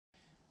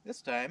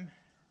This time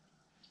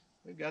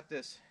we've got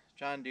this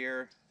John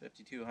Deere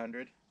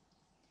 5200.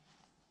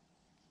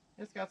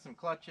 It's got some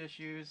clutch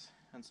issues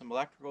and some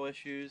electrical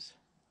issues,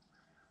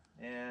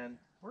 and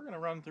we're going to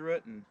run through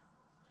it and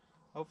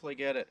hopefully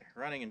get it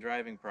running and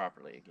driving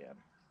properly again.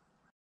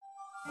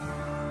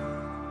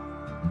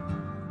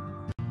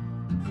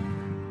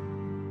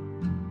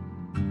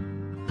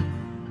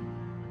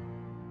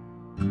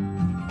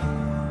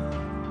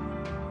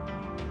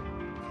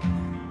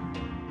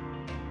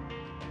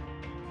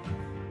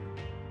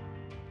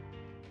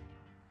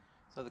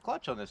 So the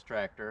clutch on this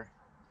tractor,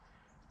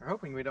 we're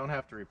hoping we don't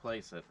have to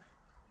replace it.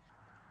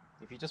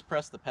 If you just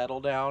press the pedal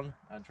down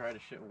and try to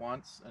shift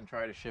once and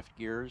try to shift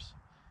gears,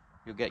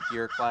 you'll get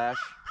gear clash.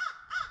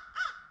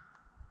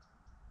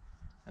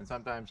 And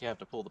sometimes you have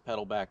to pull the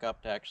pedal back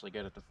up to actually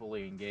get it to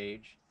fully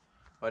engage.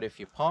 But if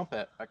you pump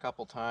it a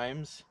couple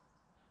times,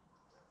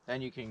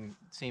 then it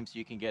seems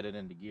you can get it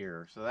into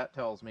gear. So that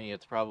tells me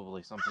it's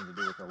probably something to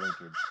do with the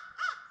linkage.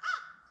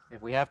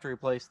 If we have to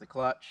replace the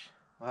clutch,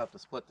 we'll have to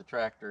split the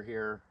tractor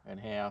here in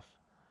half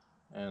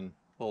and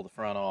pull the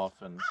front off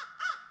and,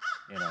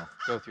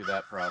 go through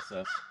that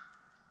process.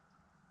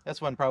 This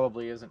one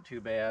probably isn't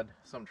too bad.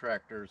 Some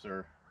tractors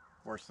are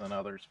worse than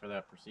others for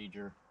that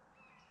procedure.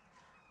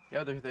 The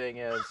other thing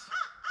is,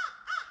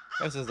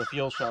 this is the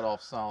fuel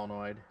shutoff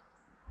solenoid.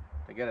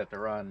 To get it to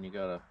run, you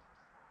gotta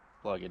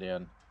plug it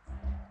in.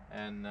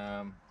 And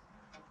then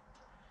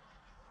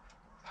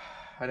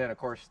of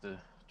course to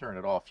turn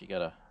it off, you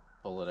gotta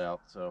pull it out.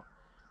 So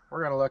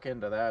we're gonna look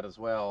into that as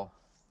well.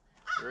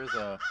 There is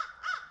a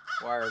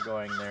wire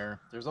going there.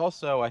 There's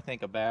also, I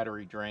think, a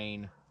battery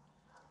drain.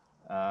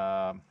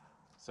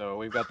 So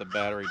we've got the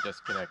battery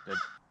disconnected.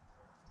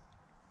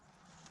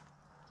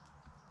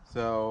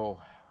 So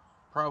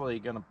probably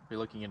gonna be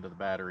looking into the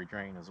battery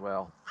drain as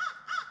well.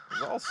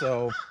 There's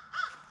also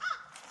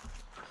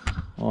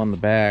on the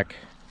back,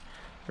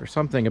 there's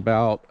something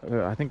about,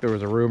 I think there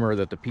was a rumor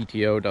that the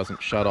PTO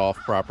doesn't shut off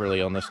properly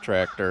on this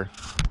tractor.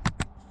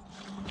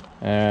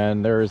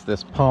 And there's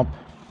this pump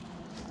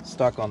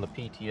stuck on the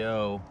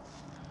PTO,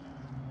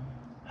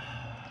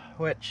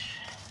 which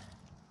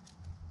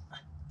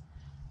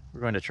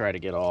we're going to try to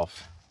get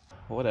off.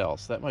 What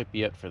else? That might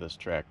be it for this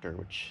tractor,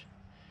 which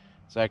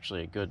is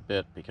actually a good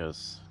bit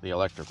because the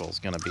electrical is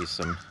going to be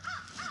some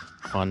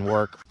fun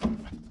work. There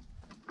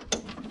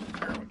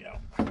we go.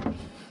 Okay.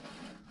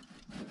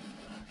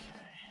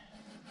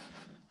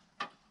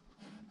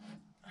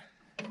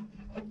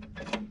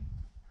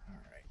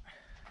 Alright.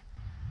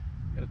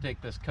 Got to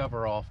take this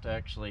cover off to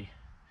actually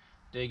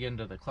dig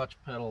into the clutch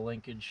pedal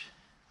linkage.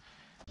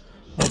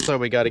 Also,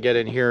 we got to get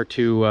in here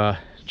to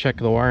check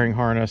the wiring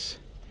harness.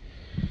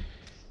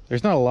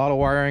 There's not a lot of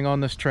wiring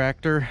on this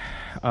tractor.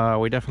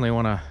 We definitely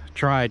want to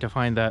try to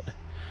find that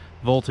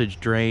voltage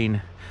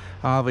drain.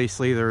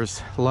 Obviously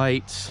there's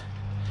lights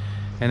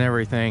and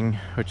everything,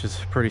 which is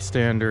pretty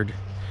standard,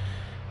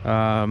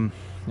 and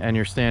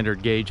your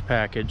standard gauge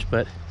package,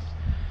 but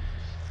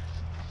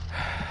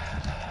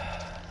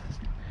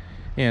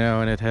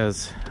and it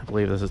has, I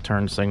believe this is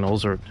turn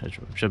signals, or it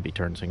should be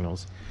turn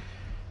signals.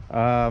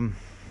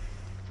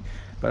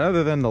 But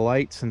other than the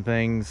lights and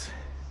things,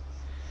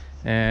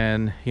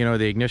 and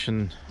the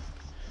ignition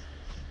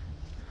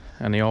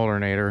and the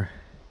alternator,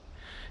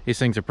 these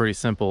things are pretty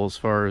simple as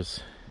far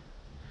as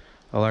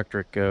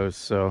electric goes.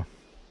 So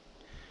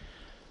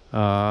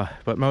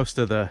but most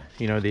of the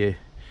the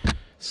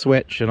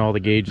switch and all the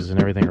gauges and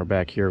everything are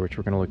back here, which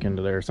we're going to look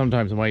into there.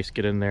 Sometimes mice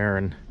get in there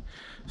and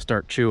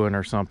start chewing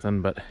or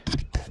something, but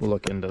we'll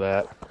look into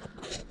that.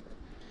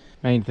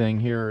 Main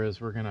thing here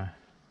is we're going to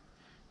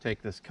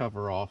take this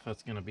cover off.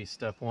 That's going to be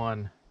step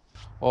one.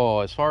 Oh,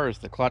 as far as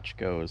the clutch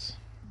goes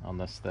on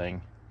this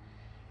thing,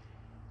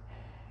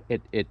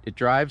 it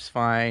drives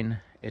fine.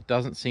 It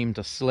doesn't seem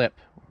to slip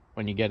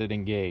when you get it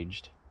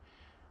engaged,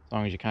 as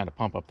long as you kind of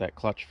pump up that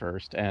clutch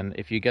first. And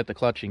if you get the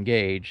clutch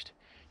engaged,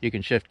 you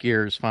can shift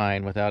gears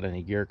fine without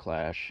any gear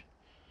clash.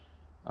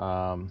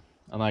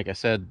 And like I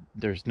said,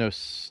 there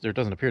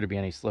doesn't appear to be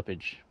any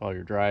slippage while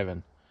you're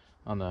driving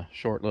on the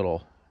short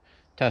little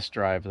test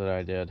drive that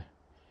I did.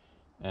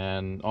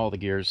 And all the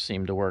gears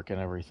seem to work and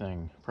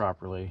everything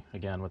properly,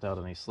 again, without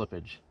any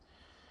slippage.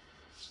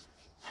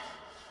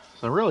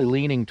 So I'm really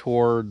leaning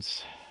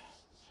towards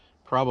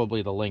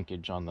probably the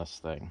linkage on this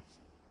thing.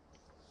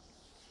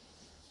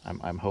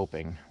 I'm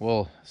hoping.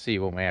 We'll see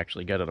when we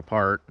actually get it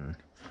apart and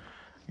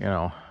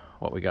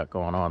what we got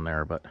going on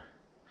there. But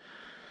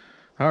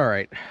all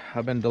right,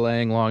 I've been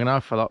delaying long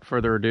enough. Without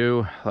further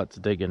ado, let's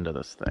dig into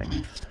this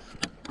thing.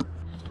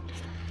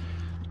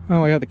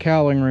 Well, we have the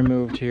cowling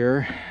removed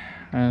here,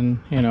 and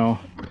the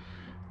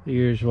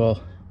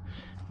usual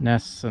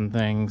nests and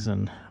things,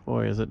 and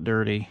boy is it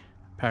dirty,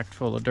 packed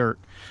full of dirt,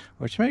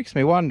 which makes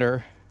me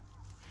wonder,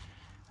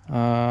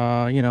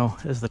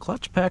 is the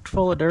clutch packed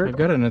full of dirt? I've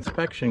got an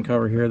inspection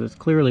cover here that's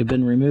clearly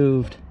been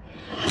removed.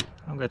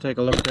 I'm gonna take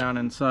a look down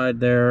inside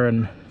there,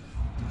 and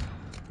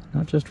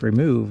not just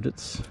removed,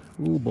 it's,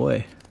 oh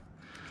boy,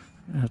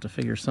 I have to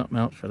figure something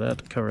out for that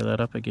to cover that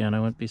up again. I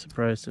wouldn't be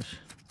surprised if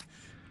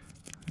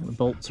The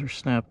bolts are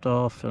snapped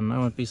off, and I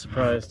wouldn't be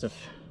surprised if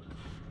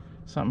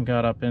something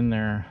got up in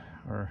there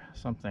or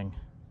something.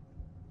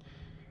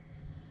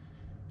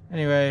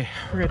 Anyway,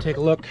 we're gonna take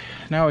a look.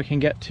 Now we can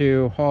get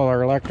to all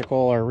our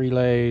electrical, our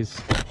relays.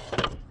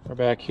 We're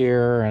back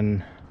here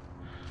and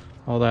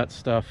all that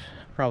stuff.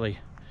 Probably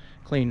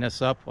clean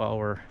this up while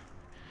we're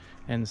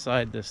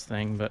inside this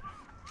thing, but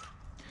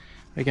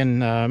we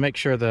can make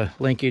sure the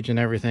linkage and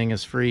everything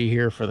is free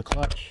here for the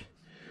clutch,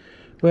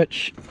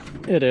 which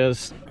it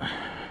is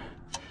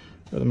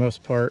for the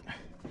most part.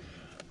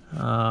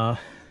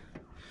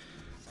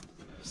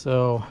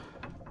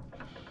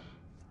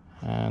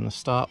 And the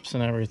stops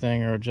and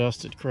everything are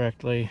adjusted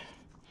correctly.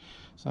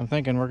 So I'm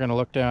thinking we're going to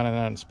look down at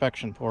that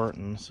inspection port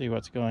and see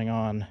what's going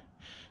on.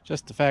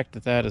 Just the fact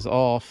that that is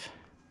off,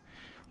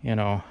 you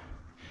know,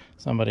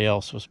 somebody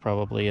else was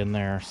probably in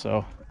there,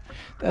 so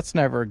that's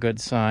never a good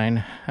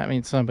sign. That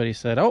means somebody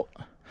said, oh,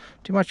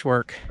 too much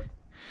work,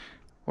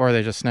 or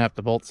they just snapped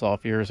the bolts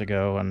off years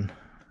ago and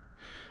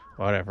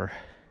whatever.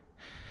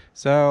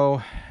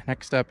 So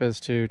next step is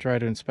to try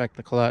to inspect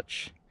the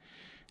clutch,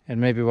 and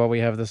maybe while we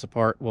have this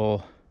apart,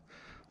 we'll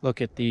look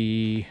at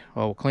the,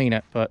 well, we'll clean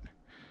it, but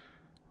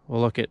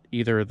we'll look at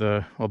either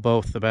the, well,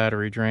 both the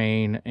battery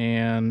drain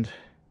and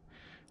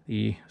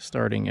the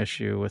starting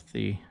issue with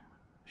the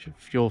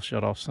fuel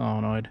shutoff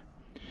solenoid.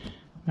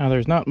 Now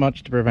there's not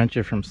much to prevent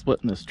you from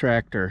splitting this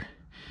tractor,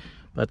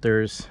 but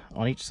there's,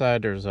 on each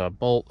side there's a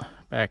bolt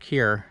back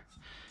here,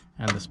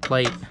 and this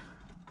plate,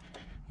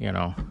 you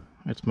know,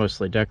 it's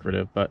mostly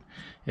decorative, but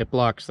it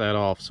blocks that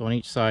off. So on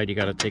each side you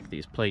got to take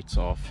these plates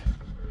off.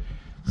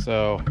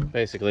 So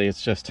basically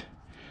it's just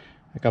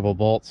a couple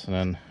bolts and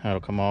then that'll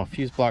come off.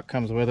 Fuse block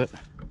comes with it.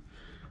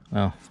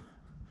 Well,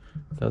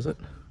 does it?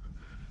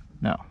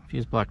 No,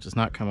 fuse block does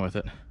not come with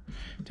it.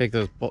 Take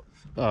those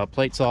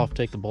plates off,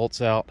 take the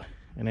bolts out,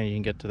 and then you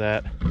can get to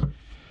that.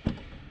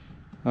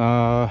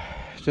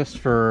 Just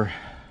for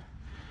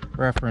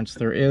reference,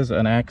 there is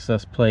an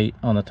access plate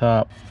on the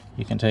top.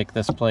 You can take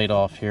this plate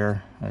off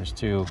here. There's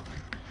two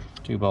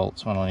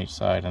bolts, one on each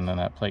side, and then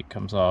that plate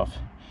comes off.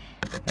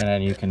 And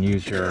then you can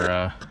use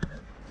your,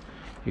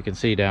 you can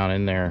see down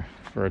in there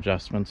for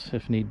adjustments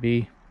if need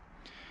be.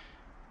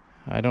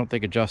 I don't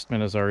think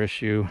adjustment is our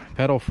issue.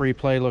 Pedal free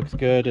play looks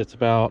good. It's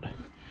about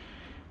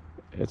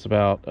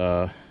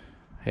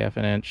half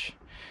an inch.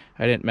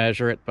 I didn't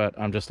measure it, but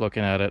I'm just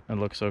looking at it. It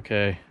looks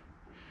okay.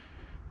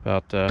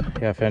 About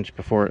half inch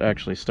before it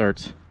actually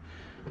starts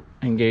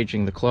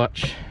engaging the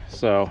clutch.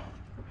 So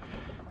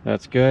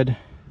that's good.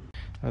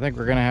 I think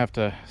we're gonna have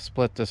to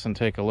split this and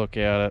take a look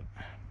at it.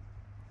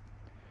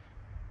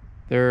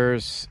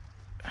 There's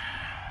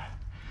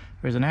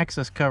an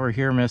access cover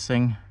here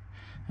missing,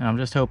 and I'm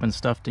just hoping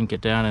stuff didn't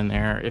get down in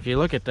there. If you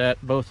look at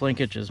that, both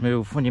linkages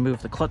move. When you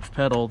move the clutch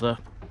pedal, the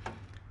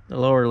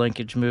lower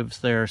linkage moves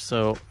there,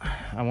 so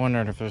I'm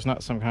wondering if there's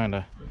not some kind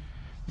of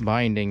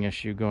binding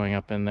issue going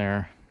up in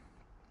there.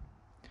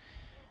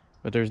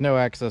 But there's no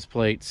access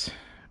plates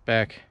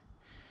back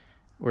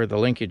where the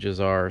linkages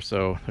are,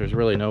 so there's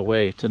really no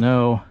way to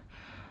know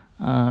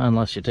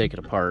unless you take it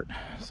apart.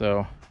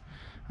 So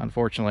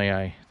unfortunately,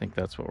 I think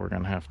that's what we're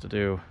going to have to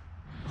do.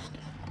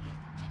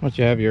 Once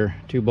you have your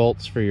two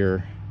bolts for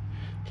your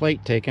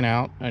plate taken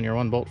out and your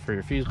one bolt for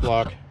your fuse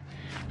block,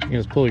 you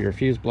just pull your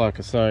fuse block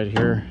aside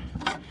here,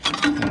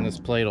 and this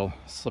plate will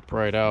slip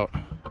right out.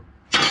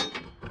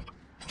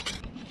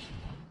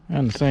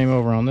 And the same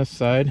over on this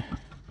side.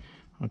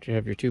 Once you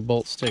have your two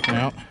bolts taken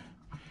out,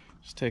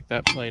 just take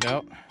that plate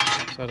out,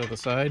 set it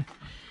aside.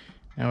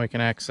 Now we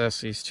can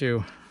access these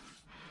two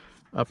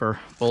upper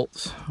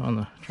bolts on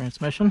the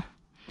transmission.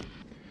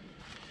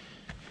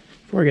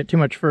 Before I get too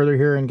much further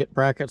here and get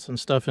brackets and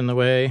stuff in the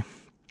way,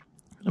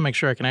 I'll make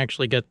sure I can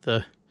actually get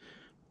the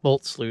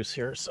bolts loose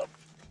here. So,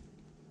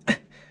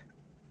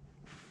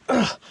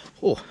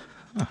 oh,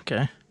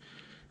 okay,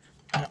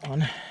 that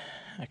one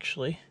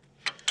actually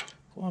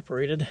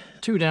cooperated.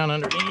 Two down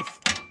underneath.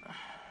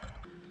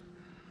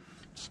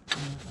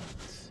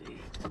 Let's see.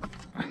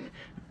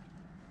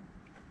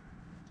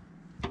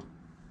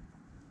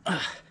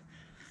 Oh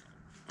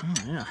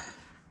yeah.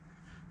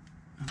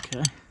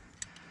 Okay.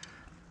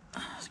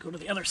 Let's go to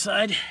the other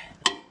side.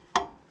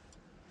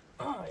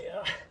 Oh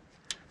yeah.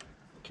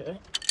 Okay.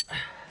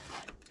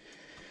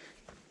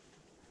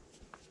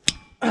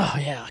 Oh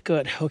yeah,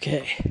 good.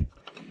 Okay.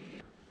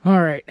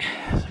 All right.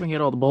 So we can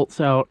get all the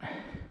bolts out.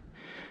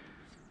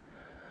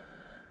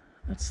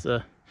 That's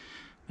the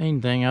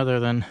main thing, other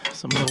than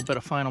some little bit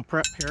of final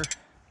prep here.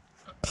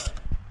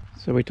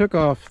 So we took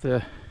off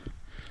the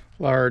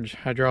large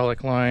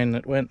hydraulic line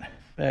that went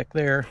back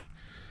there.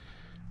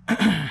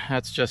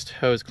 That's just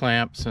hose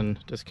clamps,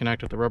 and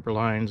disconnected the rubber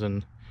lines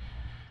and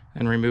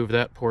remove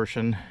that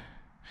portion.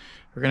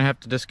 We're gonna have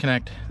to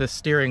disconnect this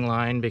steering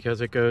line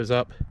because it goes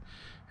up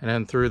and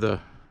then through the,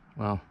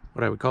 well,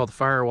 what I would call the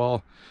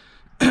firewall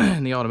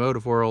in the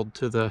automotive world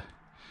to the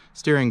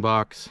steering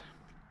box.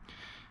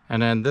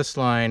 And then this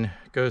line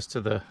goes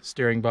to the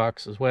steering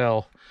box as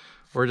well.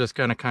 We're just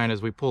gonna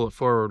as we pull it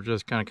forward, we're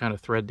just gonna kind of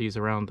thread these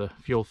around the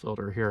fuel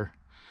filter here.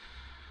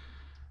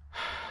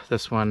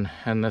 this one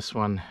and this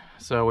one.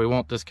 So we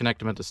won't disconnect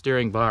them at the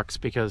steering box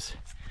because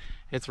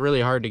it's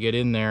really hard to get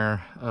in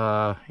there.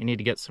 You need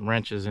to get some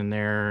wrenches in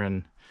there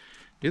and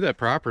do that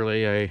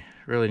properly. I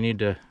really need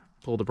to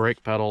pull the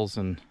brake pedals,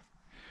 and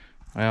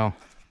well,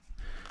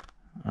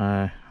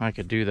 I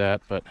could do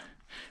that, but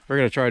we're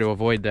going to try to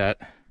avoid that.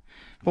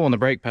 Pulling the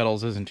brake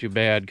pedals isn't too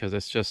bad because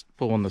it's just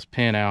pulling this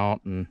pin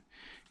out, and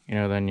you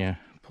know, then you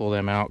pull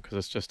them out because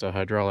it's just a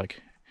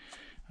hydraulic,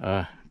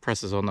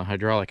 presses on the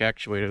hydraulic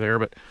actuator there.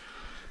 But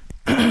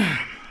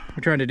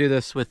we're trying to do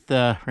this with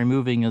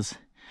removing as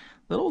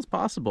little as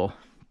possible.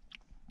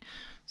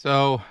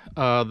 So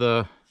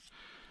the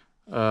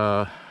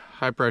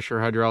high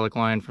pressure hydraulic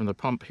line from the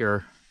pump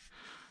here,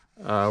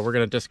 we're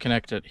going to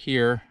disconnect it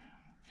here,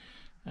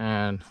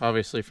 and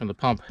obviously from the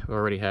pump we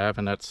already have,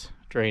 and that's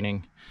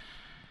draining.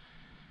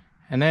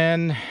 And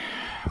then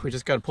we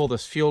just got to pull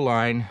this fuel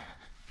line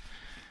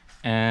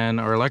and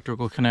our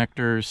electrical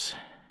connectors,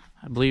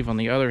 I believe on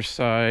the other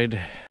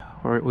side,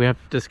 or we have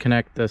to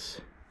disconnect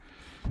this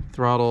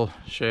throttle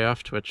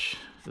shaft, which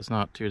is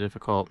not too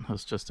difficult.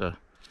 It's just a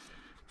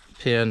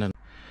pin. And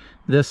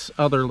this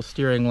other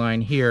steering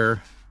line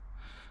here,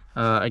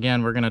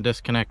 again, we're going to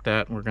disconnect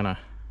that, and we're going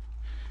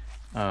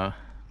to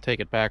take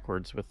it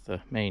backwards with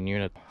the main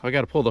unit. I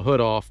got to pull the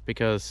hood off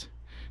because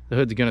the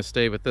hood's going to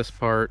stay with this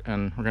part,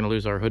 and we're going to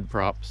lose our hood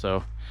prop.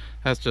 So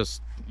that's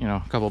just, you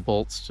know, a couple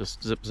bolts,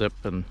 just zip zip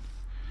and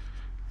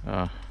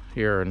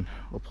here, and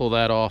we'll pull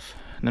that off,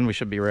 and then we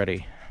should be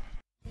ready.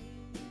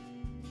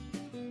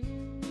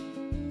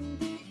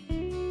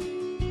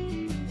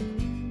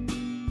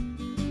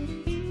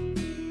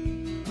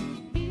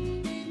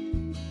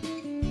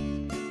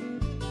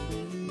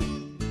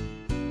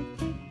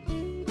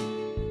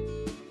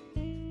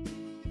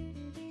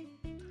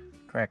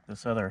 Crack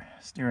this other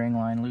steering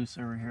line loose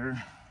over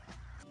here.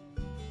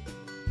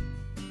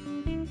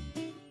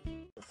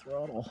 The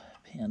throttle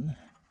pin.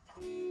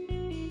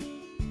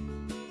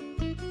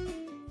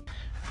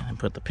 And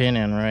put the pin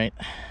in right.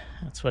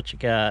 That's what you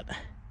got.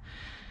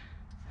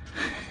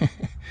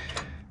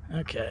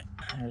 Okay,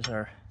 there's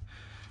our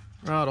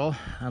throttle.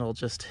 That'll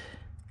just,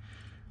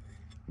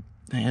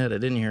 I had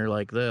it in here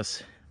like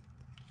this.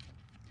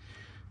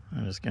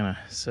 I'm just gonna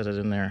set it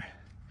in there.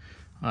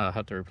 I'll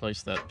have to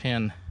replace that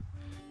pin.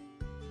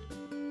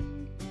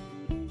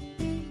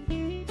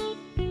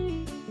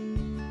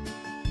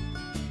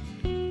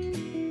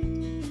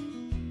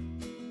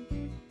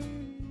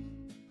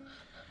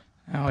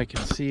 Now I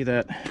can see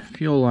that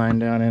fuel line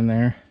down in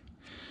there,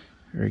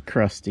 very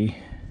crusty.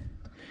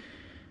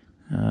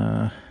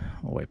 I'll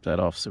wipe that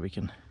off so we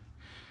can,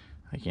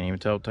 I can't even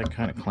tell what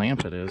kind of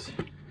clamp it is.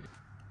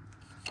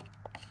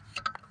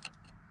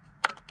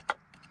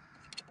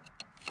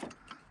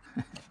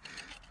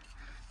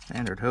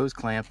 Standard hose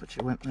clamp, but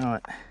you wouldn't know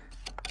it.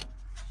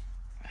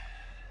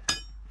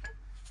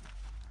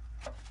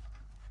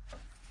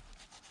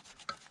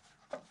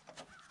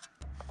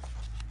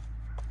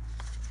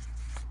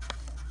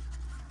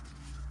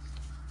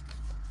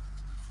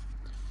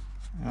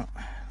 Well,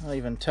 not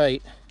even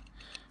tight.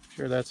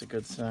 Sure, that's a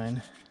good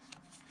sign.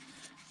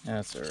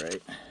 That's all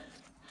right.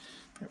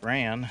 It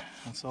ran.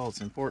 That's all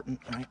that's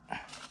important, right?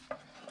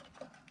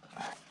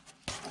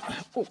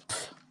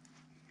 Oops.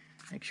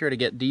 Make sure to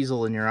get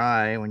diesel in your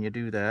eye when you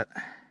do that.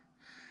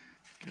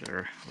 Get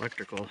our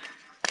electrical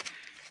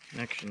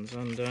connections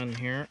undone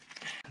here.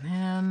 And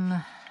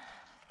then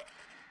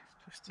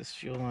just this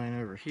fuel line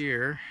over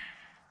here.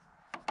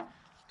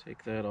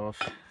 Take that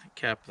off.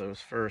 Cap those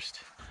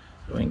first.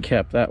 So we can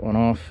cap that one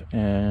off,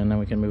 and then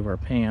we can move our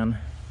pan.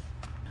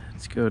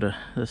 Let's go to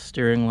this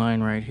steering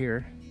line right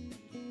here.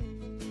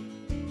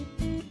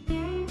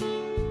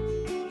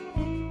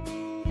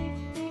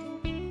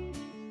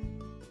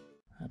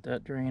 Let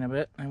that drain a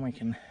bit, and we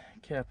can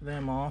cap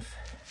them off.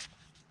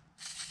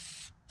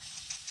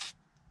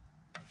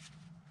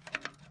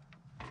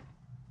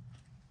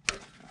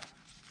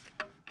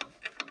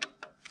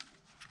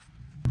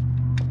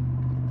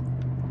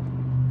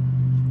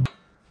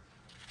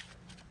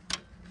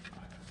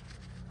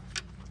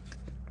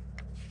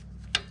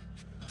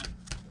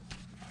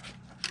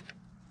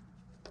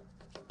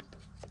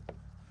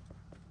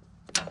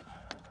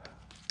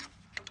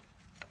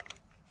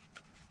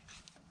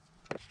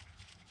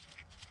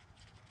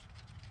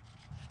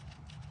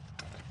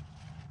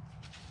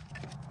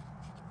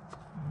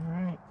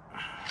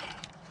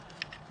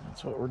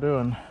 That's what we're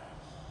doing.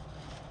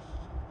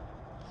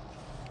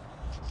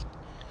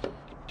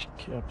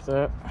 Cap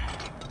that,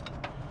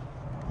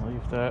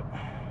 leave that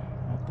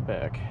at the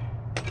back.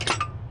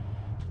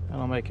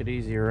 That'll make it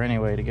easier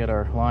anyway to get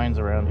our lines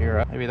around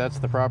here. Maybe that's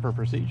the proper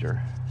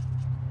procedure.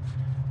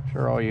 I'm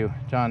sure all you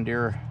John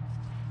Deere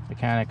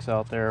mechanics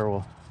out there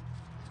will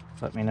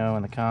let me know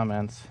in the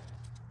comments.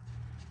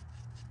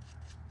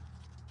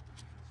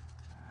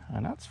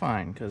 And that's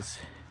fine, because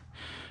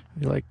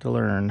we like to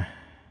learn,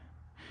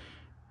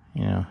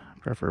 you know,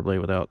 preferably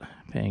without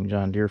paying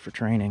John Deere for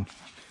training.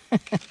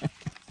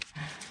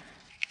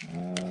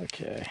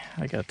 Okay,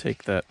 I gotta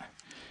take that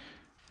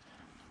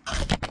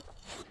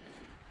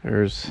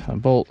There's a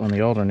bolt on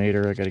the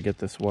alternator. I got to get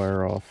this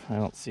wire off. I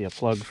don't see a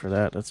plug for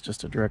that. That's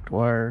just a direct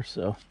wire,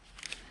 so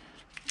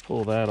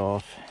pull that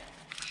off.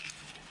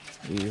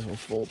 These will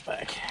fold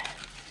back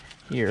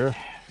here.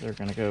 They're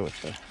going to go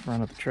with the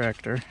front of the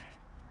tractor.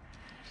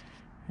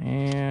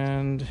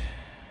 And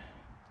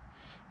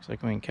looks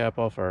like we can cap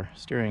off our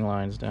steering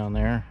lines down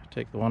there.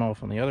 Take the one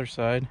off on the other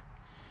side.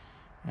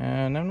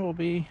 And then we'll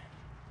be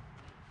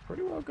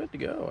pretty well good to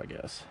go, I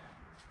guess.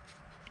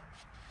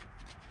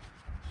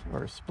 So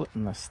we're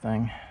splitting this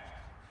thing.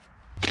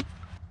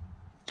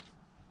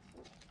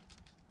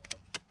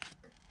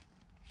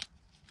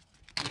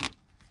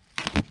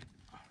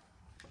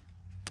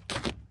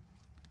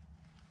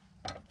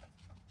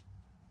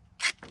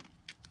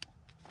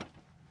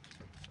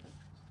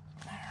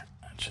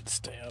 Should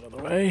stay out of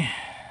the way.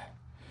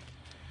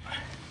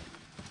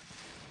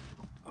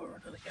 Over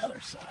to the other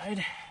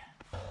side.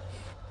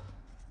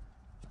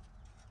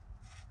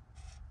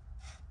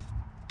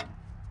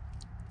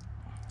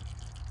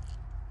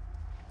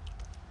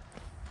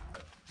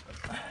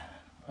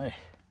 I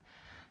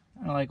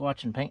don't like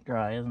watching paint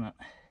dry, isn't it?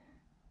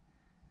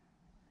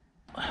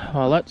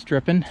 While that's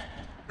dripping,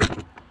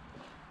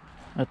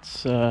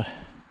 let's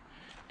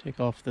take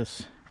off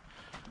this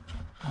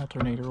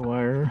alternator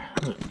wire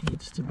that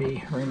needs to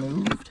be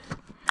removed.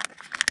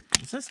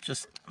 Is this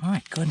just,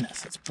 my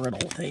goodness, it's brittle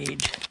with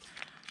age.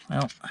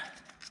 Well,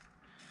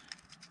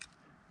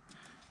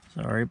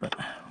 sorry, but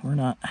we're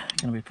not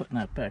going to be putting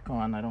that back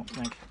on, I don't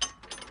think.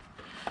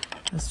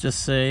 Let's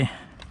just say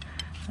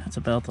that's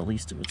about the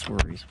least of its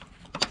worries.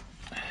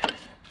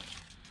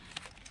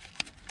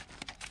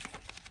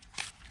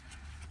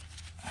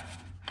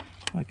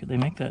 Why could they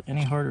make that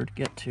any harder to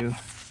get to?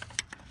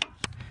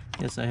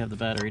 Yes, I have the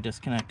battery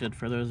disconnected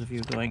for those of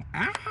you going,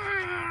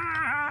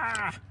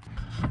 ah!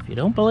 If you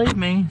don't believe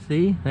me,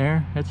 see,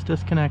 there, it's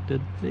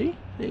disconnected. See?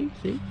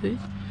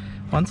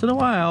 Once in a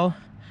while,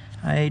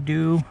 I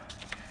do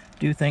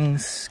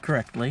things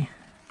correctly.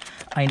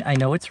 I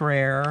know it's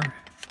rare,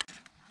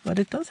 but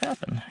it does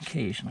happen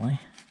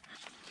occasionally.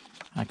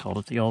 I called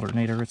it the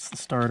alternator, it's the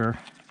starter,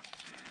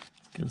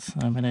 because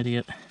I'm an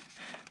idiot.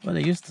 Well,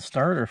 they used the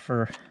starter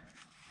for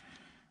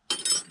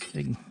a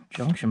big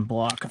junction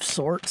block of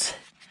sorts.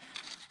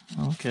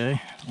 Okay,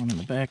 the one in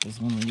the back is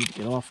the one we need to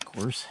get off, of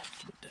course.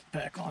 Get that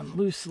back on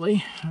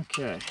loosely.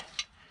 Okay,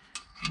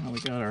 now we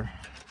got our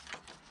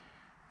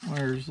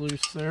wires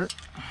loose there.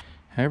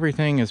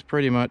 Everything is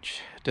pretty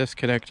much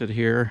disconnected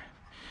here.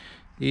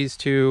 These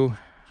two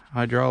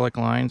hydraulic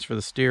lines for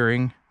the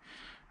steering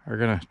are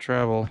going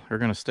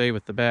to stay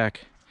with the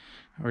back.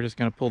 We're just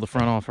going to pull the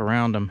front off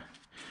around them.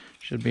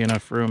 Should be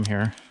enough room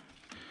here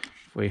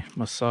if we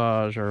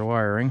massage our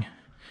wiring.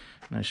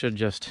 And I should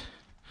just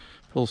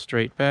pull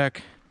straight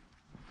back.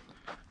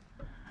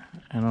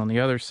 And on the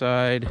other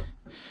side,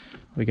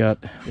 we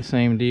got the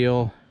same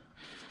deal.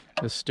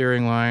 This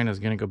steering line is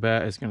going to go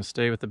back, is going to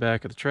stay with the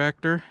back of the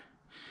tractor,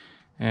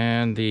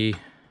 and the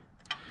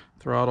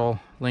throttle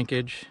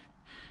linkage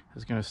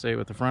is going to stay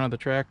with the front of the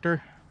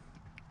tractor.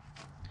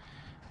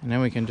 And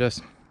then we can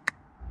just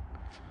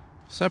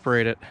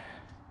separate it.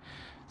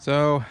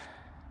 So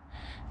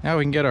now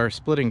we can get our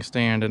splitting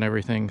stand and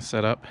everything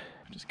set up.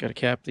 Just got to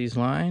cap these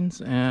lines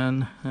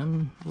and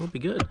we'll be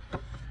good.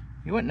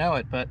 You wouldn't know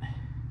it, but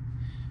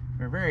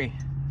for a very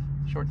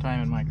short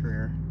time in my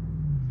career,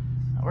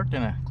 I worked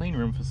in a clean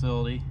room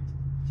facility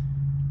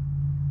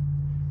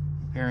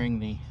repairing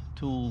the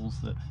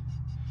tools that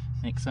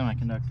make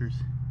semiconductors.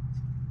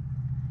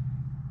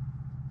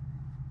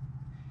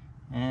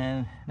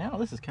 And now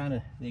this is kind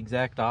of the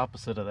exact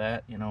opposite of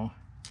that, you know.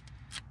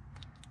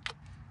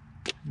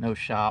 No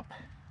shop,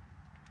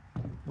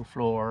 no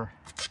floor,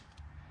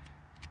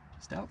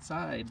 just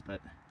outside, but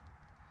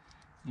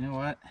you know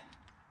what?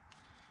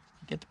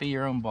 You get to be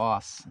your own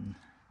boss, and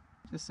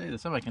just say the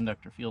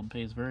semiconductor field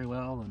pays very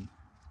well, and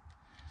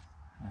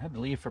I had to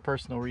leave for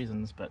personal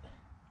reasons, but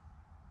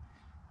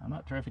I'm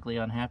not terrifically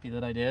unhappy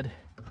that I did.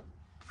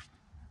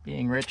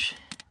 Being rich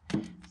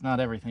is not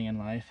everything in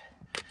life.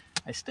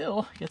 I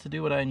still get to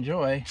do what I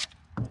enjoy,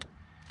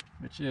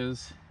 which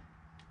is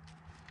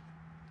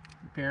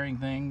repairing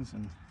things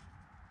and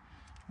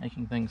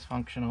making things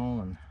functional.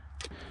 And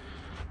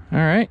all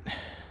right,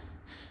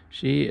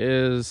 she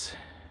is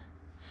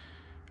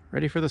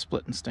ready for the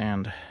splitting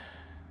stand.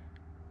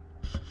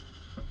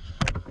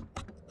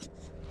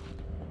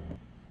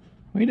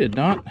 We did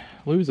not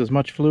lose as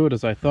much fluid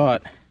as I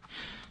thought.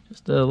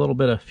 Just a little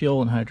bit of fuel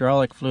and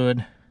hydraulic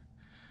fluid.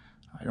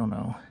 I don't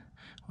know.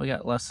 We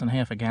got less than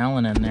half a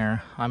gallon in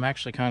there. I'm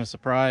actually kind of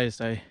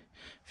surprised. I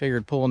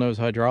figured pulling those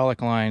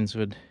hydraulic lines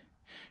would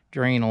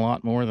drain a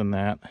lot more than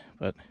that,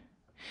 but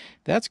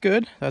that's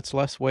good. That's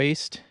less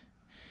waste,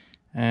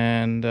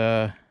 and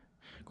of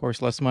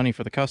course less money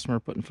for the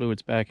customer putting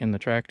fluids back in the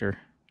tractor.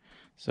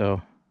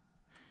 So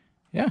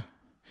yeah,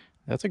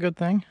 that's a good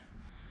thing.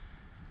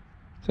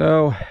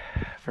 So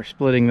for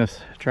splitting this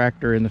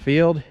tractor in the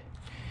field,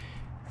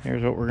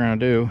 here's what we're going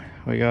to do.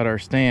 We got our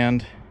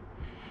stand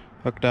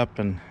hooked up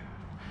and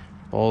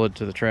bolted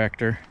to the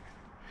tractor.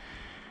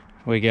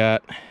 We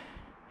got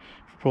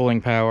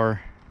pulling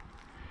power,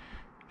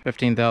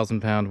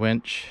 15,000 pound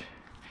winch,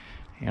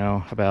 you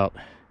know, about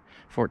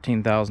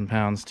 14,000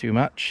 pounds too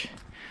much.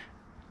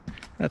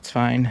 That's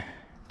fine.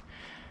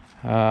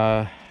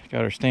 Got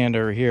our stand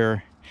over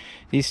here.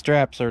 These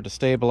straps are to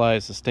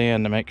stabilize the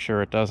stand to make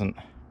sure it doesn't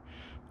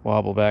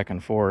wobble back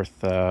and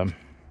forth. I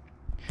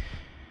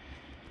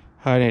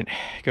didn't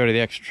go to the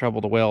extra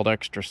trouble to weld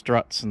extra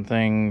struts and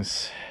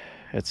things.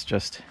 It's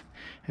just,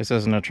 this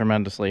isn't a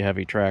tremendously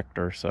heavy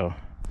tractor, so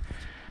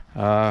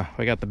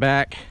we got the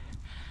back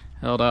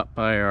held up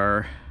by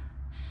our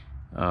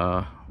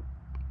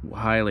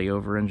highly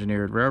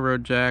over-engineered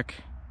railroad jack,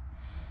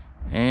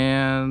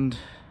 and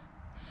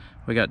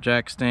we got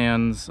jack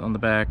stands on the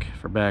back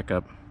for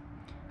backup.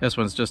 This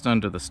one's just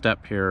under the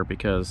step here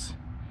because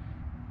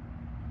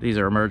these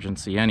are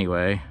emergency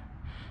anyway,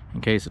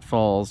 in case it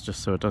falls,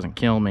 just so it doesn't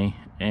kill me.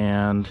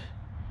 And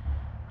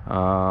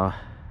yeah,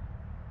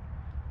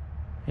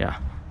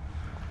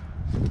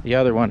 the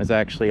other one is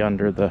actually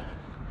under the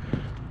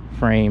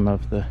frame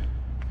of the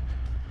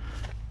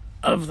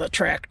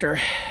tractor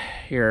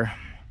here.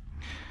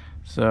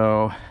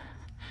 So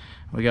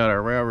we got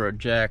our railroad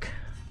jack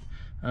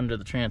under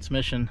the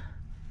transmission.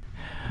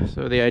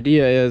 So the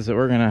idea is that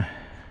we're gonna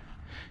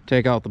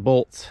take out the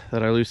bolts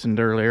that I loosened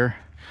earlier,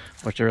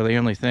 which are the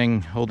only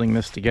thing holding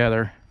this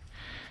together,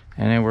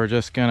 and then we're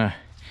just gonna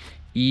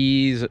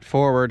ease it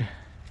forward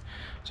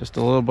just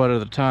a little bit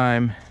at a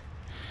time,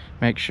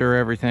 make sure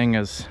everything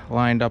is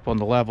lined up on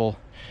the level.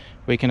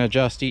 We can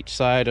adjust each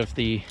side of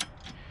the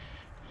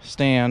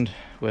stand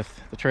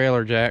with the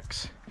trailer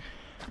jacks,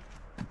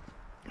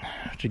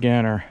 which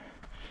again are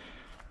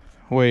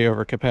way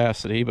over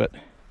capacity, but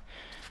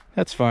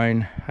that's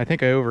fine. I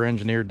think I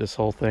over-engineered this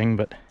whole thing,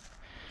 but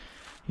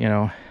you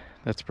know,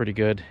 that's pretty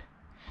good.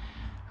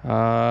 We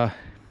got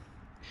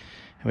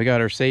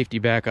our safety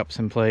backups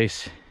in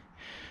place.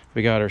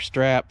 We got our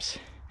straps.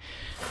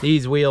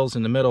 These wheels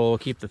in the middle will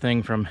keep the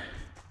thing from,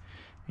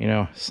 you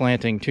know,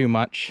 slanting too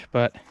much,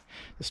 but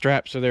the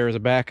straps are there as a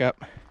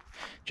backup.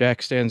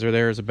 Jack stands are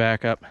there as a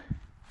backup.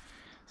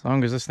 As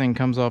long as this thing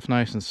comes off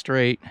nice and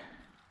straight.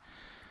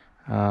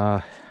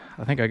 I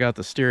think I got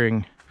the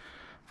steering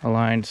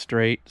aligned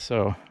straight,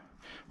 so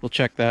we'll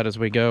check that as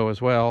we go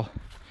as well,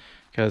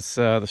 because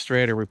the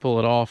straighter we pull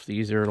it off, the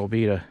easier it'll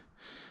be to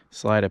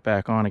slide it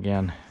back on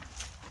again.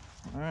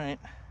 All right,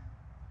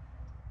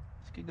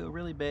 this could go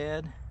really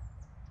bad,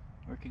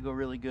 or it could go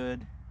really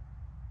good,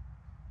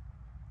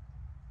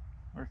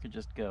 or it could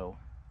just go.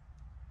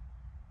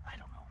 I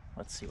don't know.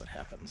 Let's see what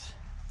happens.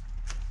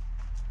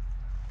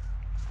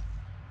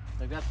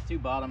 I've got the two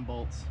bottom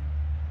bolts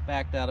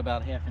backed out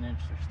about ½ an inch.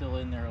 They're still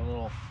in there a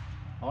little.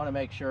 I want to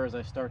make sure as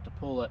I start to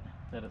pull it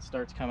that it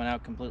starts coming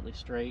out completely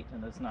straight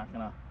and it's not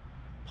going to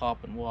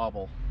pop and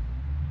wobble.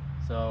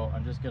 So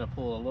I'm just going to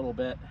pull a little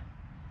bit,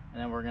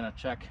 and then we're going to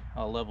check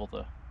how level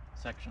the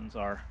sections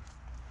are.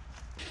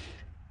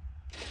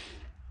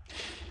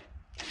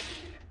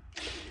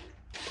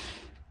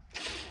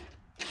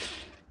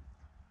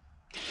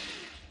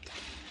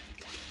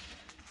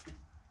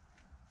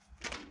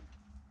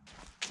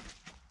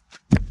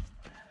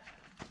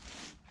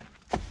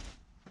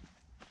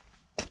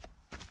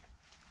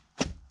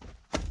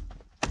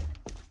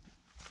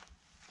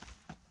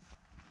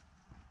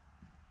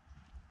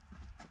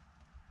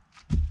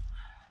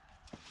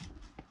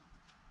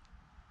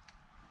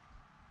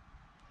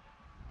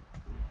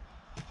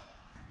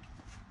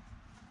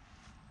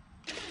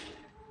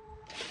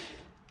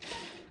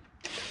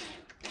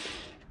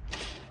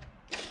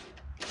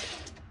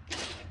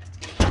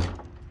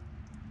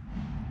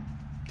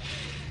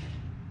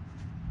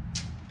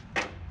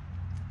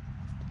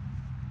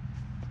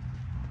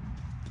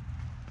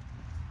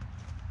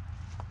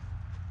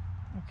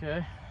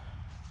 Okay,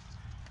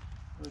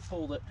 we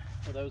pulled it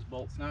for those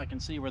bolts. Now I can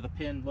see where the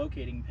pin,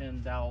 locating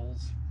pin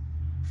dowels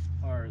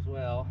are as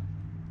well.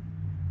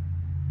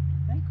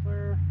 I think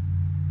we're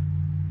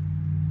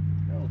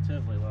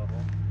relatively level.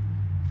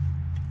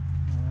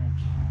 All right.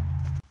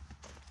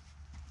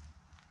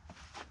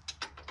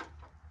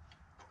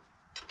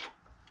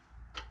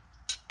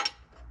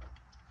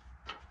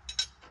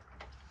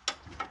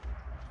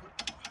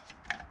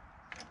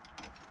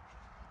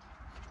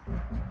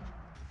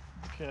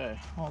 Okay,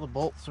 all the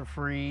bolts are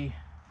free.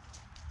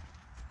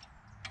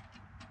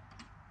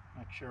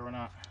 Make sure we're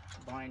not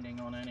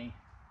binding on any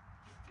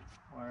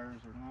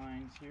wires or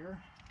lines here.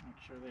 Make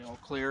sure they all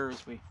clear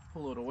as we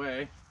pull it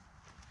away.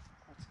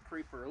 That's the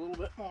creeper a little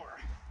bit more.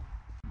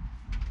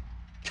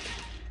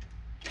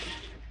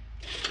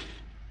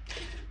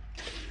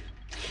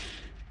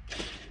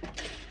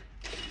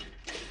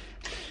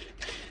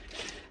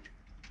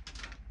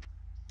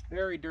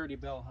 Very dirty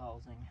bell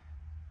housing.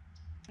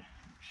 Make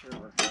sure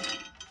we're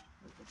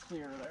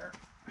clear there.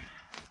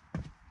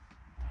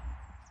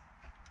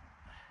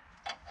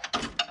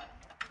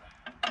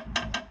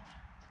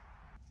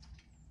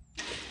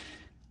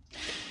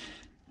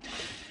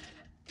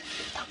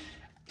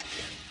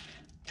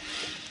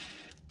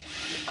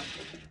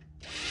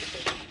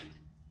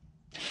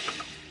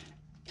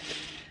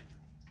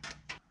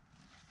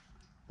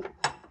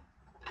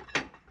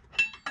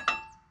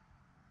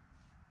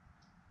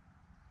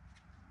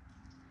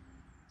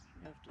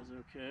 shaft is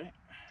okay.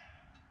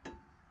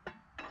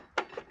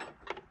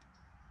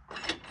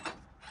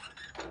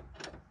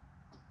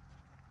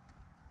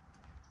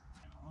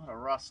 A lot of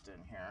rust in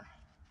here,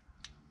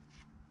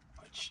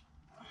 which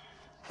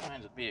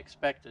kind of be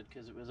expected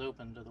because it was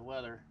open to the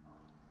weather.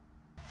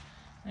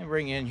 Let me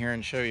bring you in here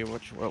and show you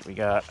what we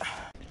got.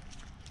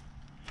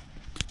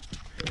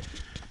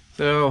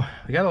 So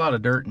we got a lot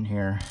of dirt in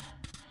here.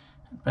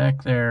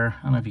 Back there,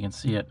 I don't know if you can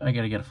see it. I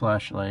gotta get a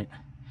flashlight.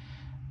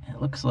 It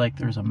looks like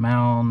there's a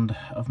mound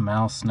of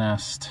mouse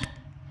nest.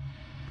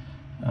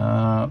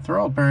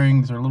 Throwout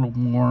bearings are a little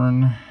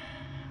worn.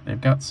 They've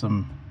got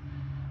some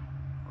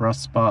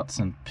rust spots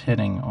and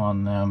pitting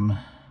on them.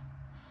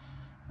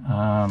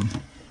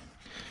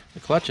 The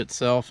clutch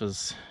itself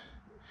is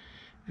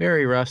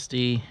very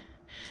rusty.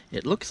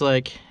 It looks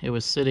like it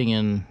was sitting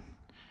in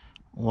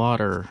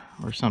water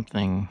or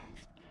something.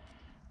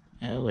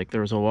 Like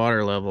there was a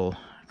water level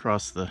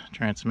across the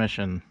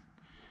transmission.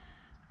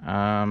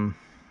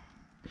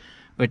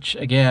 Which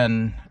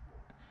again,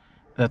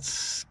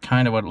 that's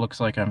kind of what it looks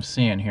like I'm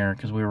seeing here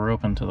because we were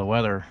open to the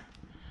weather.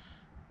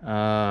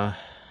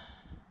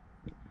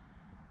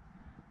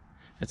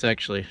 It's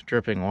actually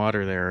dripping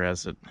water there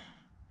as it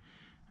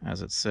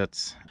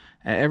sits.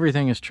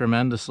 Everything is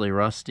tremendously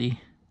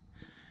rusty,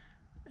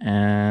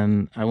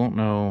 and I won't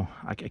know.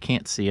 I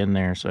can't see in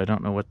there, so I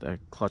don't know what the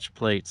clutch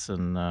plates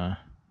and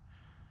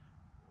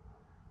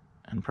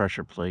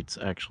pressure plates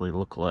actually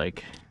look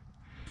like.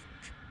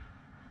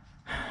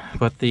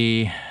 But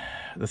the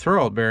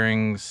throwout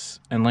bearings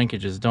and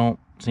linkages don't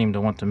seem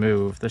to want to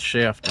move. This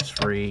shaft is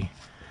free,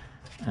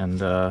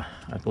 and I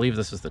believe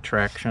this is the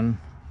traction.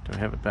 Do I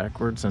have it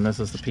backwards? And this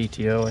is the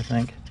PTO, I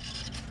think.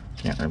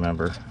 Can't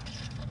remember.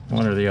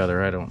 One or the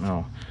other, I don't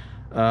know.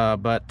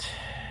 But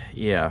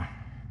yeah.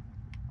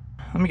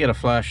 Let me get a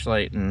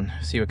flashlight and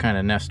see what kind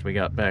of nest we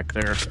got back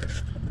there.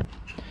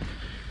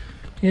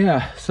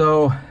 Yeah,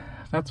 so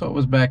that's what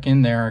was back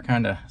in there. I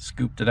kind of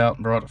scooped it out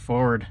and brought it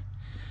forward.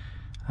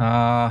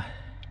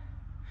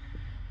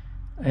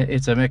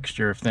 It's a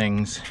mixture of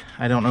things.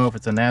 I don't know if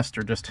it's a nest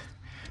or just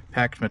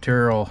packed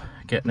material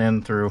getting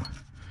in through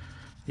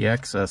the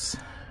excess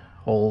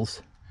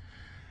holes.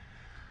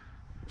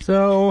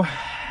 So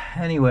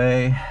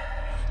anyway,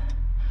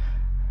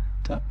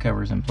 top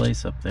cover's in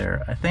place up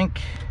there. I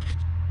think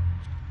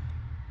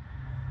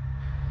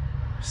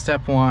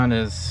step one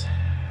is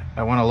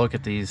I want to look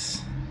at these.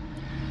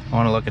 I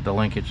want to look at the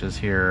linkages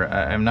here.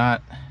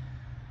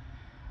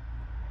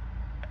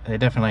 They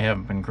definitely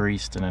haven't been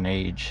greased in an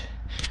age.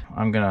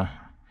 I'm gonna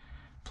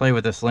play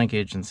with this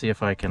linkage and see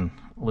if I can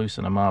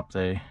loosen them up.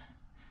 They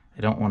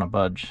don't want to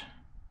budge.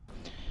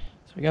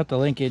 So we got the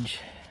linkage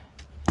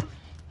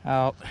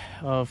out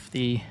of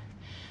the,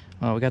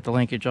 well, we got the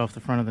linkage off the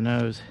front of the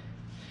nose.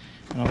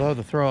 And although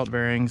the throwout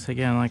bearings,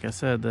 again, like I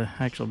said, the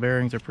actual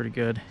bearings are pretty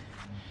good.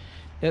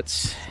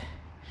 It's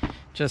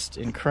just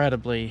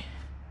incredibly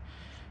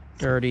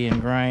dirty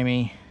and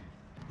grimy.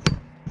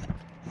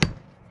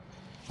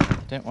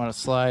 Didn't want to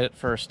slide at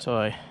first till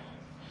I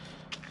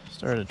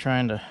started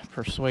trying to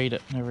persuade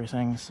it and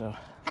everything, so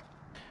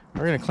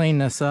we're going to clean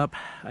this up.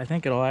 I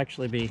think it'll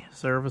actually be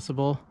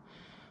serviceable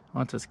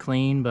once it's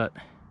clean, but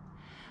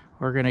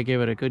we're going to give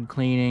it a good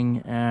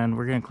cleaning and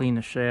we're going to clean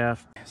the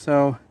shaft.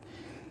 So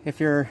if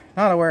you're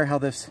not aware how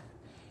this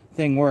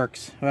thing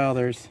works, well,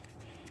 there's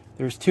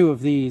two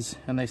of these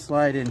and they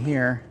slide in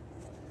here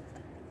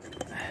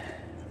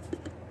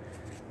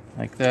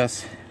like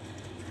this.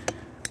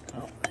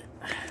 Oh,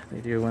 they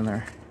do when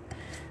they're,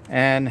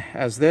 and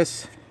as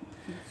this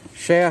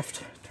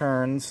shaft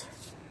turns,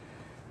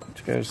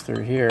 which goes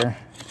through here,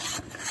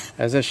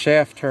 as this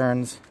shaft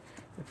turns,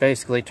 it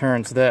basically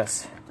turns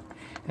this.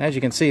 And as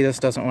you can see, this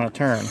doesn't want to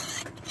turn.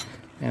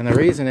 And the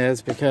reason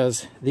is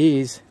because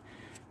these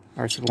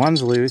are,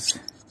 one's loose,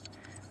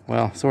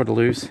 well, sort of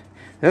loose.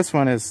 This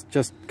one is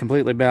just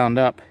completely bound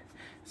up.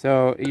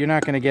 So you're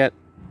not going to get,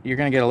 you're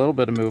going to get a little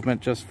bit of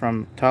movement just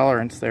from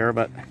tolerance there,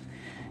 but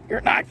you're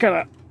not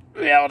going to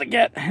be able to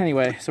get,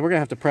 anyway, so we're going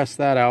to have to press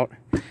that out.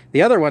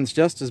 The other one's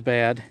just as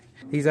bad.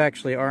 These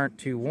actually aren't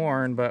too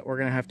worn, but we're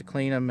going to have to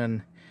clean them.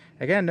 And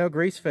again, no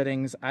grease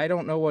fittings. I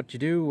don't know what you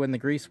do when the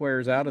grease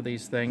wears out of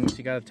these things.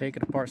 You got to take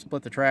it apart,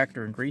 split the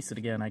tractor, and grease it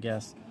again, I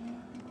guess.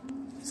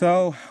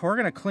 So we're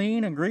going to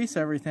clean and grease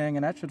everything,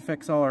 and that should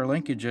fix all our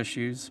linkage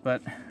issues,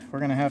 but we're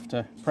going to have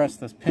to press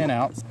this pin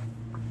out.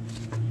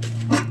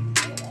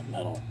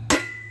 Metal.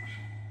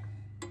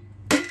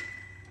 Oh,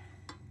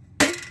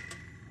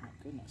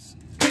 goodness.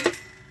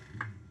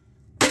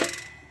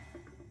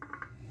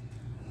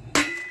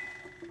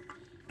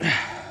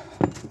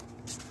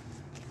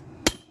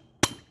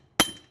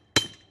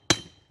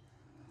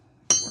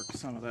 Work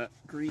some of that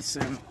grease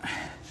in.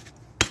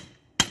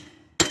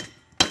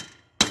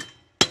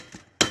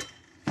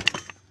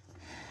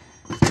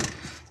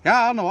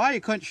 Yeah, I don't know why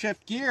you couldn't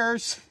shift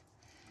gears.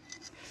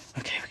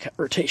 Okay, we got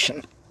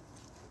rotation.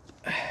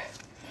 Come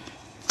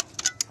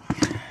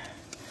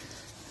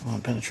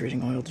on,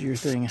 penetrating oil, do your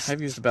thing. I've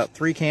used about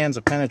 3 cans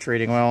of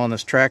penetrating oil on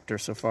this tractor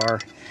so far.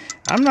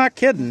 I'm not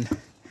kidding.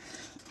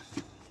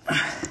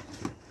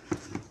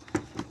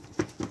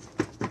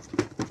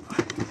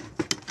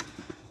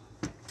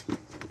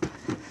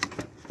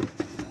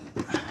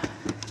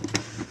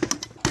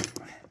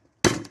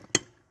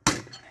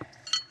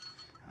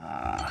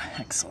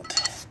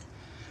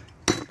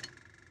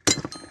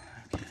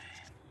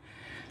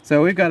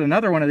 So we've got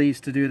another one of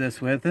these to do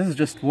this with. This is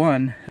just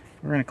one.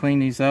 We're going to clean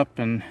these up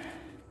and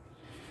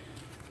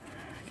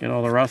get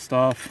all the rust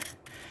off.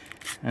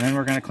 And then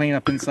we're going to clean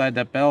up inside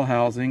that bell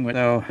housing.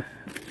 So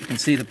you can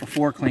see the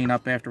before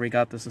cleanup after we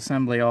got this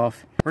assembly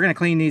off. We're going to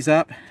clean these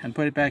up and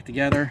put it back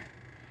together.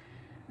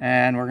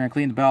 And we're going to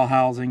clean the bell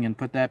housing and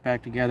put that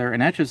back together.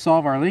 And that should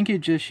solve our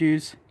linkage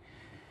issues.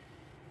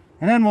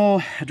 And then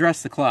we'll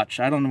address the clutch.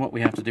 I don't know what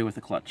we have to do with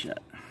the clutch yet.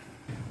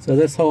 So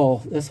this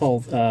whole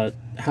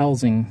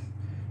housing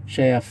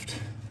shaft,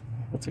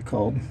 what's it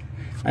called?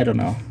 I don't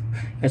know.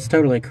 It's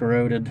totally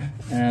corroded,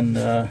 and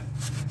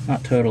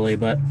not totally,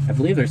 but I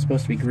believe there's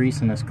supposed to be grease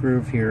in this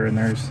groove here, and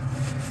there's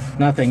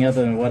nothing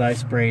other than what I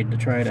sprayed to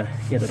try to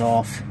get it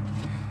off.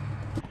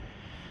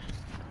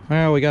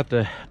 Well, we got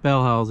the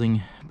bell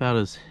housing about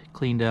as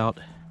cleaned out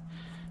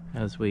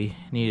as we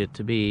need it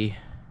to be.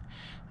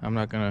 I'm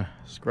not going to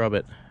scrub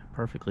it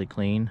perfectly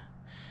clean,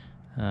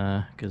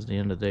 because at the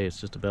end of the day it's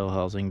just a bell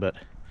housing, but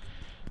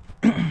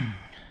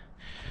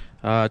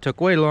it took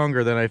way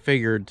longer than I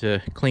figured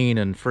to clean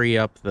and free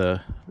up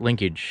the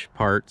linkage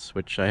parts,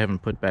 which I haven't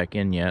put back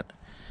in yet.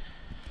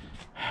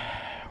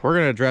 We're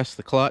going to address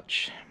the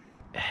clutch.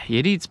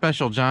 You need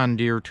special John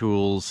Deere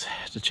tools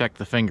to check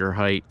the finger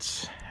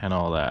heights and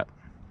all that.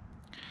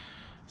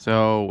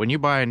 So when you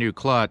buy a new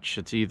clutch,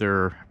 it's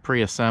either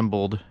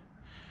pre-assembled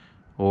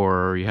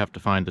or you have to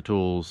find the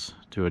tools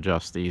to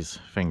adjust these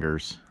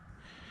fingers.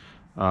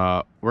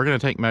 We're going to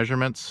take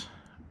measurements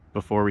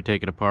before we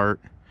take it apart.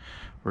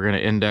 We're going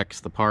to index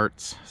the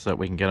parts so that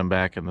we can get them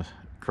back in the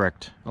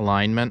correct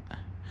alignment,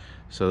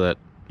 so that,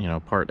 you know,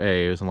 part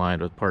A is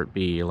aligned with part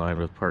B, aligned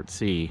with part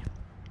C.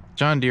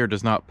 John Deere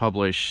does not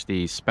publish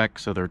the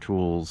specs of their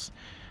tools.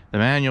 The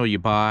manual you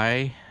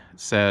buy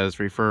says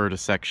refer to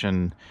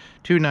section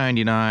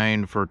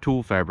 299 for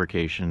tool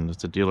fabrication.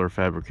 It's a dealer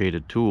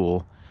fabricated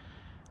tool,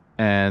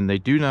 and they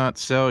do not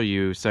sell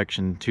you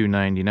section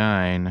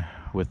 299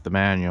 with the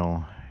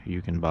manual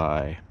you can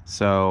buy.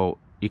 So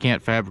you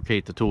can't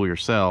fabricate the tool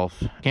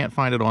yourself. Can't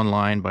find it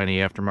online by any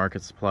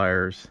aftermarket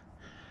suppliers,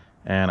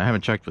 and I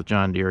haven't checked with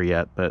John Deere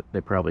yet, but they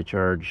probably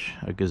charge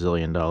a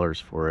gazillion dollars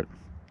for it.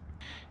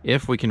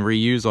 If we can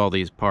reuse all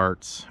these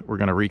parts, we're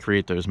going to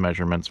recreate those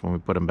measurements when we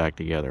put them back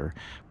together.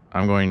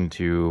 I'm going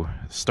to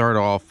start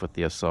off with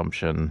the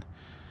assumption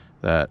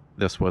that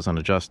this was an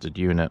adjusted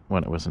unit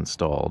when it was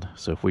installed.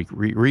 So if we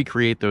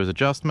recreate those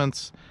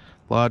adjustments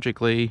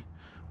logically,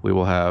 we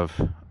will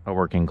have a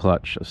working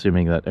clutch,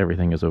 assuming that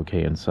everything is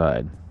okay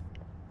inside.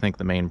 I think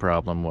the main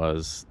problem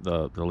was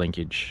the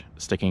linkage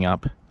sticking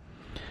up,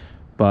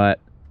 but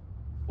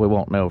we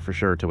won't know for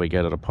sure till we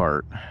get it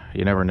apart.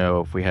 You never know.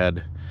 If we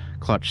had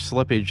clutch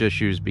slippage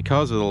issues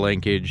because of the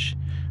linkage,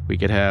 we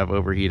could have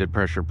overheated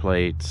pressure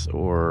plates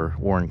or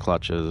worn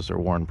clutches or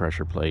worn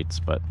pressure plates,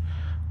 but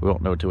we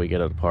won't know till we get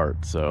it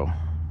apart. So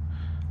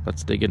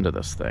let's dig into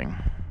this thing.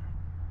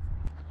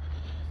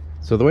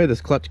 So the way this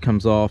clutch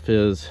comes off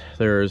is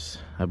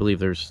I believe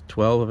there's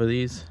 12 of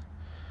these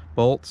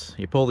bolts.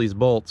 You pull these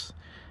bolts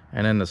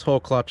and then this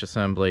whole clutch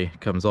assembly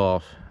comes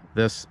off.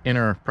 This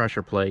inner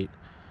pressure plate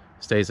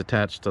stays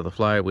attached to the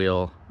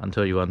flywheel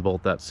until you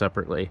unbolt that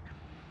separately.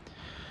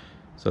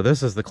 So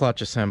this is the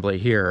clutch assembly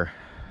here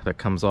that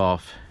comes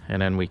off,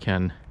 and then we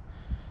can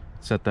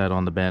set that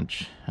on the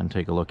bench and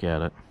take a look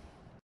at it.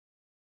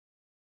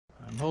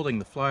 I'm holding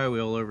the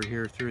flywheel over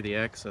here through the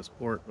access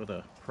port with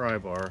a pry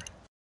bar.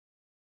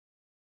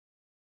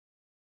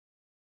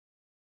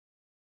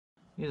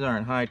 These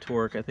aren't high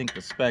torque. I think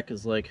the spec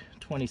is like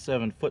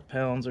 27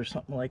 foot-pounds or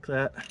something like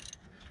that.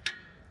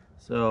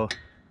 So you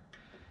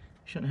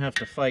shouldn't have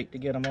to fight to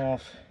get them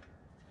off.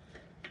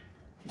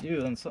 If you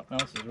do, then something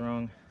else is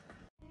wrong.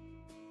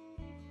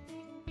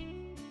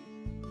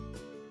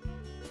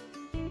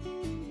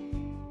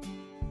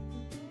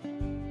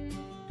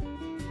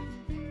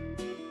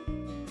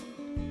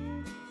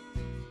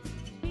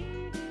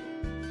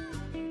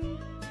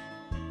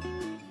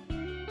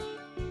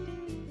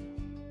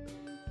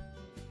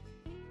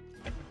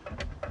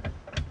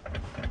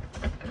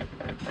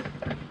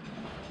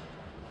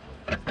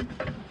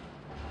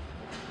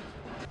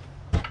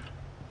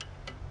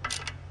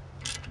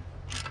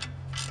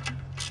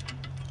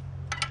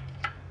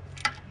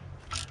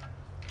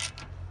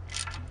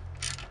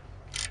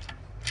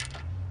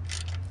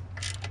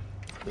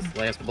 This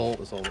last bolt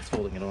is all that's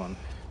holding it on.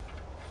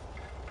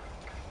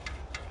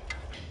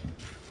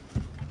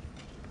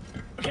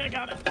 Okay, I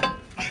got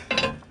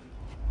it.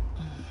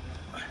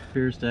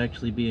 Appears to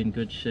actually be in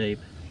good shape.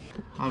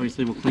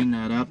 Obviously we'll clean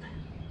that up.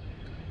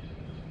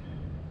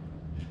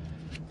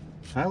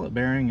 Pilot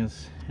bearing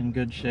is in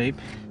good shape.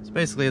 So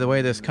basically the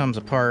way this comes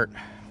apart,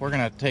 we're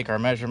gonna take our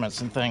measurements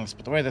and things,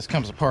 but the way this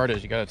comes apart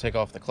is you gotta take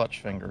off the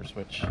clutch fingers,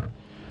 which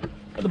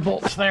are the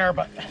bolts there,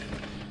 but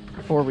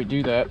before we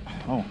do that,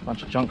 oh, a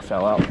bunch of junk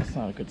fell out. That's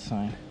not a good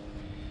sign.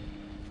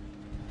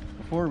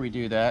 Before we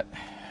do that,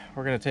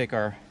 we're going to take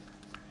our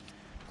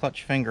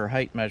clutch finger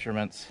height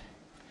measurements,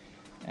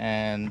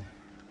 and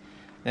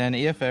then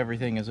if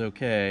everything is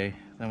okay,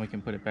 then we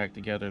can put it back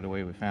together the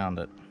way we found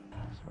it.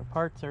 So our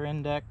parts are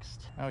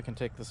indexed. Now we can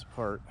take this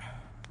apart.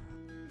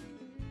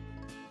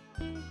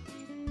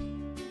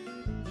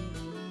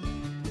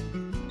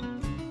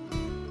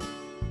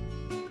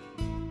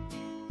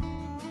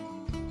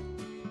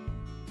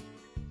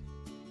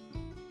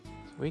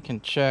 we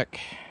can check.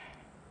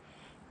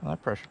 Well,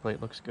 that pressure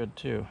plate looks good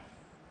too.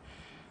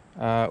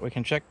 We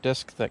can check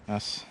disc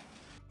thickness.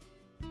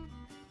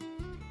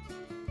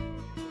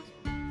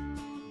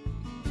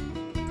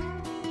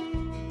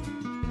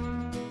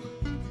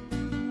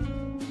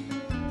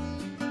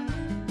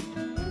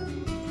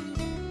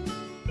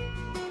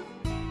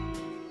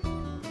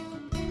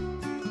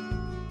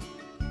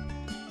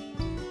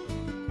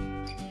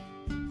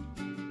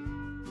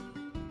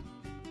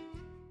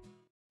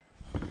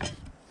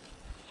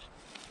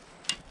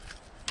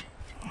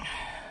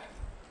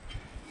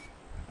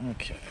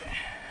 Okay.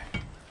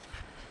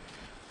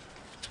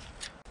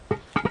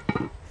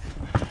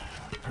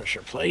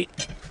 Pressure plate.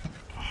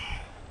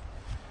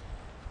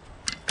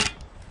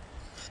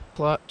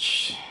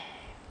 Clutch.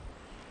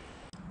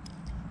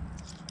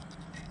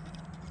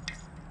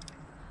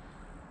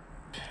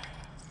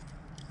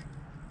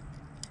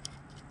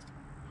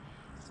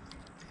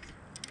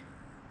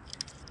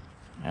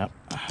 Yep.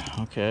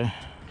 Okay.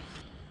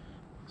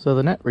 So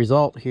the net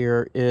result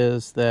here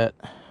is that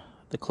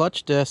the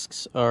clutch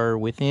discs are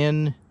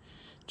within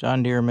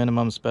John Deere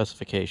minimum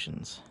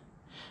specifications.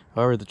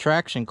 However, the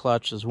traction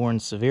clutch is worn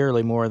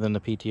severely more than the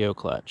PTO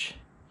clutch.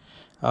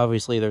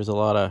 Obviously, there's a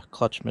lot of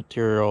clutch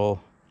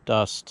material,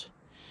 dust,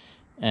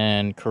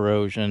 and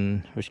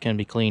corrosion, which can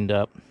be cleaned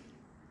up.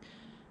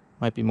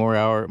 Might be more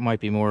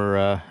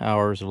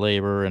hours of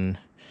labor and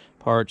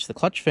parts. The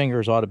clutch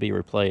fingers ought to be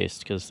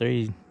replaced because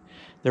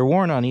they're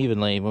worn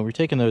unevenly. When we're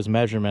taking those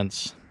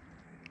measurements,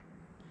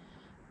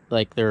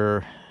 like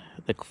the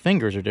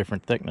fingers are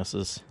different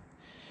thicknesses,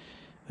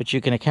 which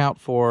you can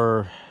account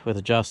for with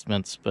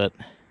adjustments, but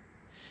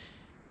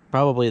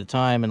probably the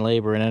time and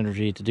labor and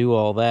energy to do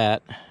all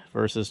that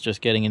versus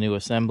just getting a new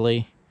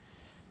assembly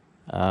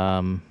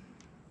and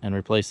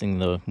replacing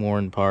the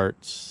worn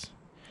parts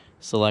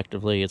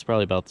selectively, it's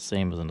probably about the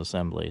same as an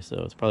assembly.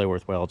 So it's probably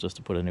worthwhile just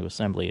to put a new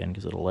assembly in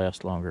because it'll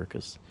last longer,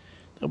 because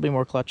there'll be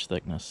more clutch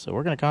thickness. So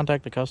we're going to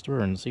contact the customer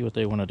and see what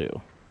they want to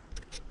do.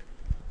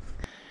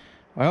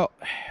 Well,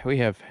 we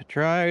have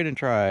tried and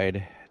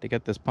tried to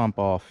get this pump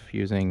off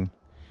using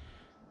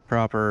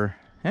proper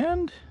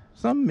and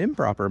some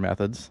improper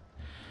methods,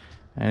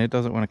 and it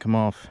doesn't want to come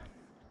off.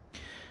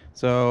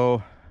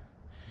 So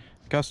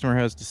the customer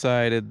has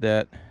decided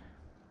that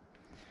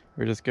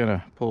we're just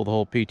gonna pull the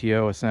whole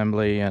PTO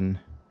assembly and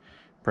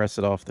press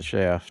it off the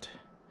shaft.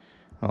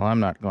 Well, I'm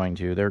not going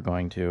to, they're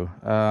going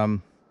to.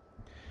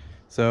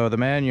 So the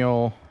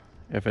manual,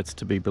 if it's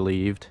to be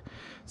believed,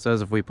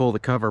 says if we pull the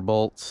cover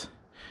bolts,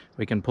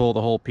 we can pull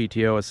the whole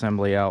PTO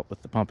assembly out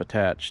with the pump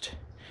attached,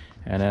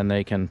 and then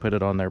they can put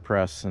it on their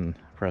press and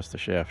press the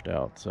shaft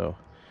out. So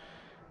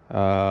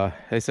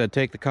they said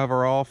take the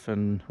cover off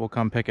and we'll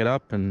come pick it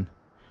up and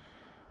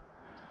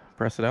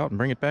press it out and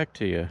bring it back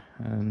to you.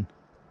 And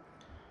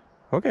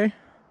okay.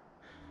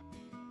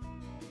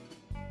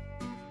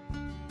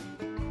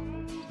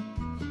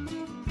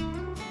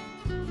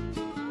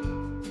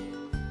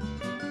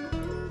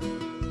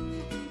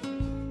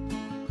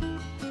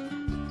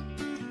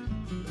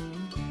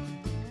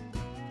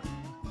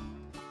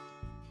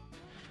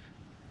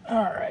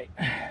 All right,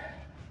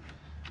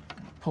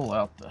 pull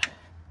out the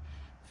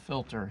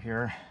filter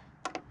here.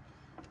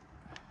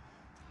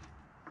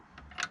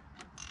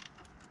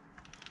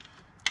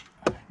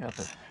 Got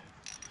the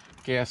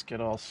gasket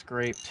all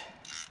scraped.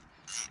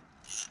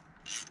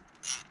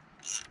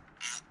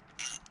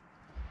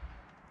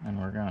 And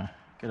we're gonna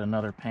get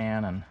another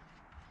pan and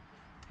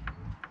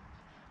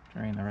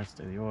drain the rest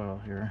of the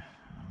oil here.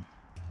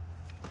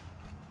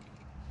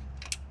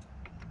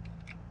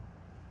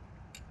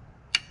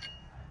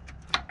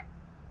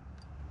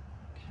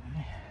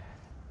 Okay,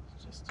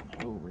 it's just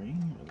an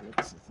O-ring with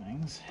lots of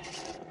things.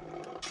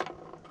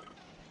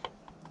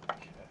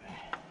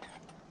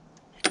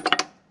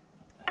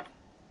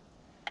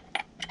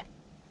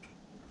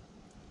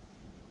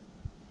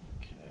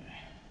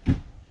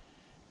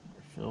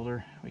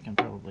 Filter, we can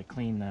probably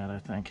clean that, I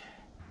think.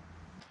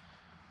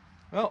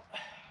 Well,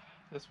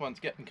 this one's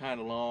getting kind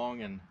of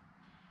long, and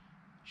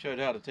showed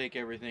how to take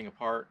everything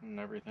apart and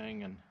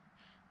everything, and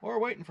we're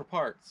waiting for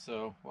parts.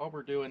 So while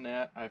we're doing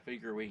that, I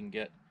figure we can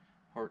get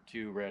part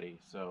 2 ready.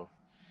 So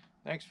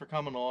thanks for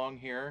coming along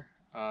here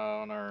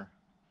on our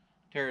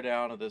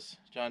teardown of this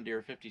John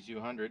Deere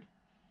 5200.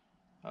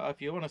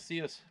 If you want to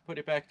see us put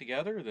it back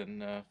together,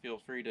 then feel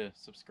free to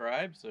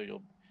subscribe so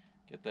you'll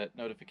get that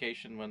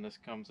notification when this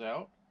comes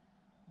out.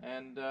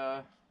 And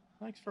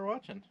thanks for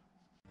watching.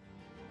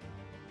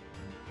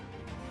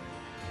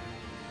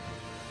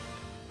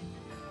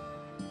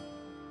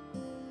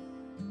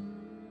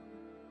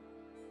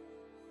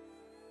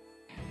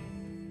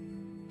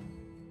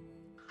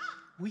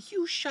 Will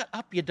you shut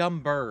up, you dumb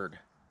bird?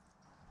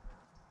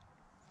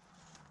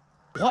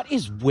 What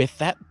is with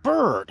that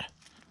bird?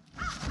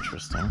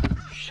 Interesting.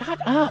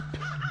 Shut up!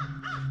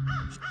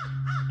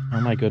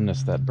 Oh my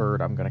goodness, that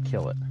bird, I'm gonna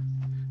kill it.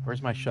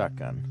 Where's my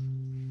shotgun?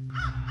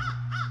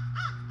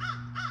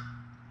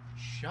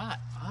 Shut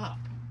up.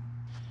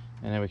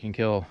 And then we can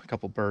kill a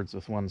couple birds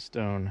with one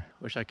stone.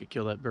 Wish I could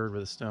kill that bird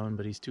with a stone,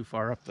 but he's too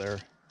far up there.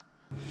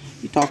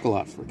 You talk a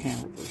lot for a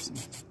camera person.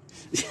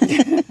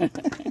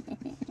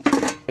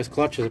 This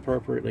clutch is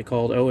appropriately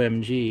called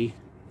OMG.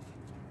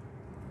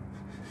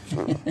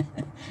 Seems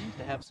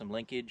to have some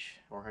linkage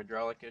or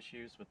hydraulic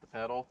issues with the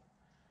pedal.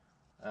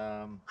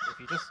 If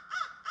you just